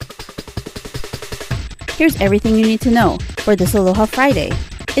Here's everything you need to know for this Aloha Friday.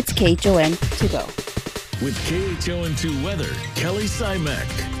 It's KHON to go. With KHON2 weather, Kelly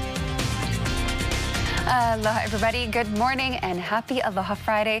Simek. Aloha, everybody. Good morning and happy Aloha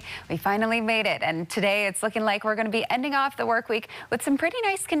Friday. We finally made it, and today it's looking like we're going to be ending off the work week with some pretty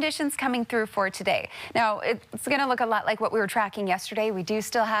nice conditions coming through for today. Now, it's going to look a lot like what we were tracking yesterday. We do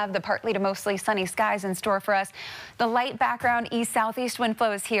still have the partly to mostly sunny skies in store for us. The light background east-southeast wind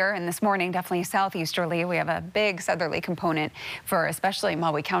flow is here, and this morning definitely southeasterly. We have a big southerly component for especially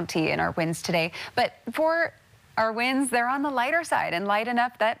Maui County in our winds today. But for our winds, they're on the lighter side and light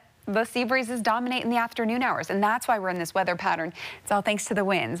enough that the sea breezes dominate in the afternoon hours, and that's why we're in this weather pattern. It's all thanks to the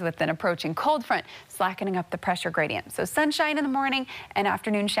winds with an approaching cold front slackening up the pressure gradient. So sunshine in the morning and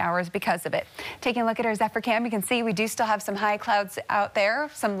afternoon showers because of it. Taking a look at our Zephyr cam, you can see we do still have some high clouds out there,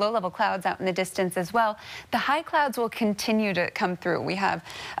 some low-level clouds out in the distance as well. The high clouds will continue to come through. We have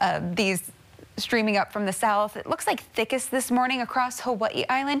these streaming up from the south. It looks like thickest this morning across Hawaii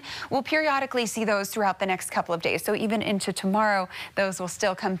Island. We'll periodically see those throughout the next couple of days. So even into tomorrow, those will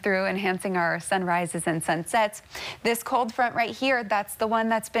still come through, enhancing our sunrises and sunsets. This cold front right here, that's the one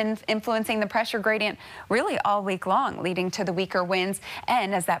that's been influencing the pressure gradient really all week long, leading to the weaker winds.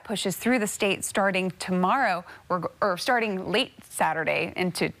 And as that pushes through the state starting tomorrow, or starting late Saturday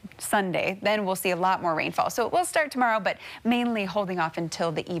into Sunday, then we'll see a lot more rainfall. So it will start tomorrow, but mainly holding off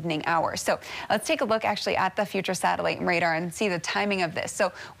until the evening hours. So let's take a look actually at the future satellite and radar and see the timing of this.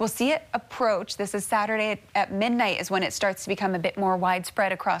 So we'll see it approach. This is Saturday at midnight is when it starts to become a bit more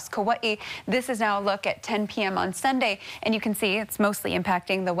widespread across Kauai. This is now a look at 10 p.m. on Sunday, and you can see it's mostly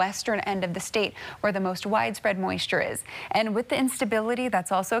impacting the western end of the state where the most widespread moisture is. And with the instability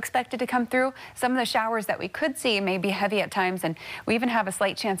that's also expected to come through, some of the showers that we could see may be heavy at times, and we even have a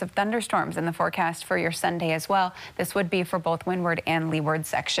slight chance of thunderstorms in the forecast for your Sunday as well. This would be for both windward and leeward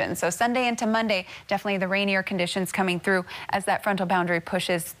sections. So Sunday into Monday, definitely the rainier conditions coming through as that frontal boundary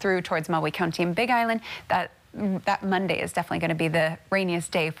pushes through towards Maui County and Big Island. That Monday is definitely going to be the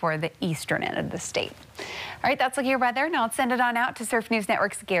rainiest day for the eastern end of the state. All right, that's looking at your weather. Now let's send it on out to Surf News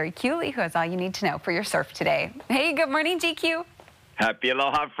Network's Gary Cooley, who has all you need to know for your surf today. Hey, good morning, GQ. Happy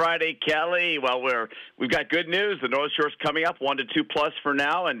Aloha Friday, Kelly. Well, we've got good news. The North Shore's coming up 1 to 2 plus for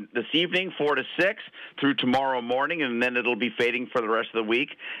now, and this evening 4 to 6 through tomorrow morning, and then it'll be fading for the rest of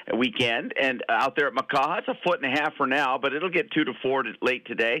the weekend. And out there at Makaha, it's 1.5 feet for now, but it'll get 2 to 4 late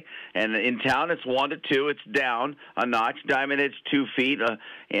today. And in town, it's 1 to 2. It's down a notch. Diamond Head's 2 feet,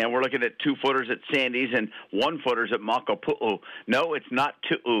 and we're looking at 2-footers at Sandy's and 1-footers at Makapu'u. No, it's not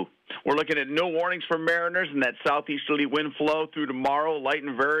Tu'u. We're looking at no warnings for mariners and that southeasterly wind flow through tomorrow. Light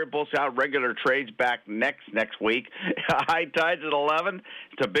and variable out. Regular trades back next week. High tides at 11.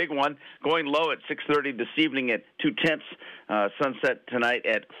 It's a big one. Going low at 6:30 this evening at 2/10. Sunset tonight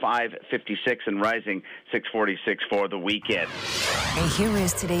at 5:56 and rising 6:46 for the weekend. And here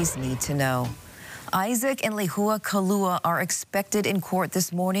is today's Need to Know. Isaac and Lehua Kalua are expected in court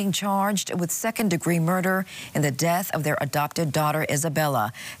this morning, charged with second-degree murder in the death of their adopted daughter,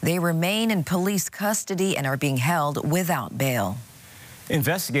 Isabella. They remain in police custody and are being held without bail.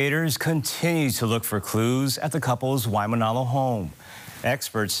 Investigators continue to look for clues at the couple's Waimanalo home.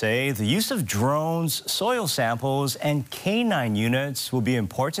 Experts say the use of drones, soil samples, and canine units will be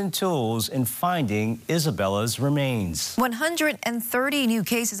important tools in finding Isabella's remains. 130 new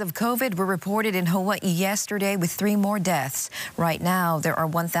cases of COVID were reported in Hawaii yesterday, with 3 more deaths. Right now, there are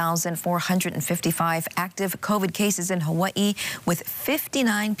 1,455 active COVID cases in Hawaii, with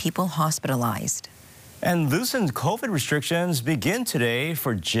 59 people hospitalized. And loosened COVID restrictions begin today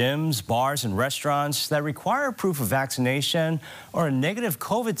for gyms, bars, and restaurants that require proof of vaccination or a negative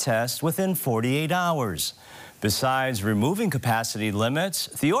COVID test within 48 hours. Besides removing capacity limits,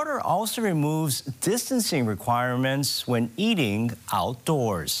 the order also removes distancing requirements when eating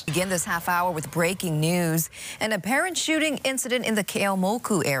outdoors. Begin this half hour with breaking news: an apparent shooting incident in the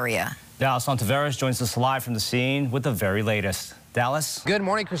Keaumoku area. Dallas Ontiveros joins us live from the scene with the very latest. Dallas? Good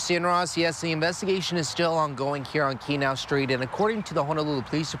morning, Christine Ross. Yes, the investigation is still ongoing here on Kenau Street, and according to the Honolulu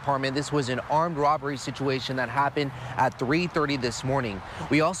Police Department, this was an armed robbery situation that happened at 3:30 this morning.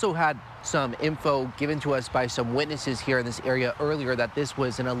 We also had some info given to us by some witnesses here in this area earlier that this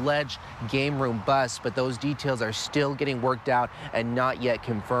was an alleged game room bust, but those details are still getting worked out and not yet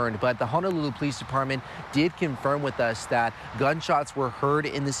confirmed. But the Honolulu Police Department did confirm with us that gunshots were heard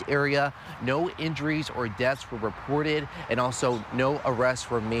in this area, no injuries or deaths were reported, and also no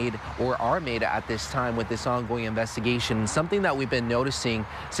arrests were made or are made at this time with this ongoing investigation. Something that we've been noticing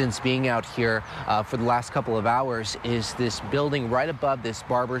since being out here for the last couple of hours is this building right above this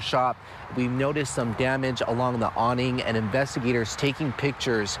barber shop. We've noticed some damage along the awning and investigators taking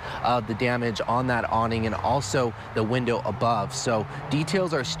pictures of the damage on that awning and also the window above. So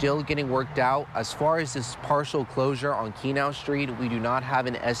details are still getting worked out. As far as this partial closure on Kenow Street, we do not have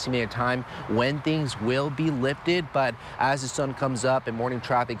an estimated time when things will be lifted, but as the sun comes up and morning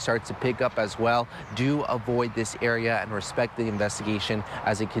traffic starts to pick up as well, do avoid this area and respect the investigation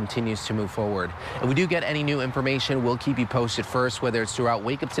as it continues to move forward. If we do get any new information, we'll keep you posted first, whether it's throughout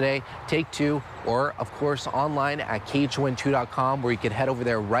Wake Up Today, Take 2, or of course online at KHON2.com, where you can head over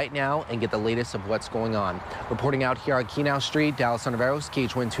there right now and get the latest of what's going on. Reporting out here on Kenow Street, Dallas Ontiveros,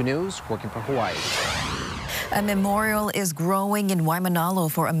 KHON2 News, working for Hawaii. A memorial is growing in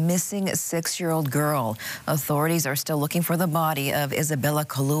Waimanalo for a missing 6-year-old girl. Authorities are still looking for the body of Isabella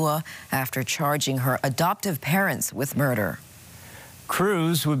Kalua after charging her adoptive parents with murder.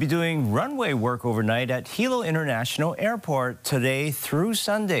 Crews will be doing runway work overnight at Hilo International Airport today through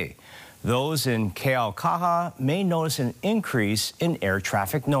Sunday. Those in Keaukaha may notice an increase in air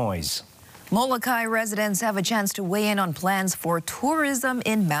traffic noise. Molokai residents have a chance to weigh in on plans for tourism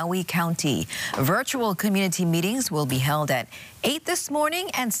in Maui County. Virtual community meetings will be held at 8 this morning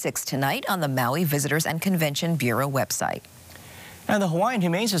and 6 tonight on the Maui Visitors and Convention Bureau website. And the Hawaiian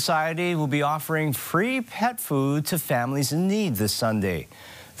Humane Society will be offering free pet food to families in need this Sunday.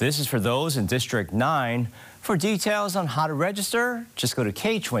 This is for those in District 9. For details on how to register, just go to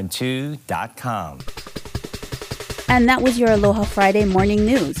KHON2.com. And that was your Aloha Friday morning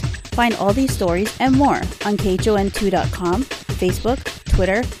news. Find all these stories and more on KHON2.com, Facebook,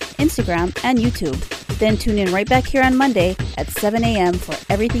 Twitter, Instagram, and YouTube. Then tune in right back here on Monday at 7 a.m. for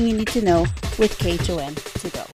everything you need to know with KHON to go.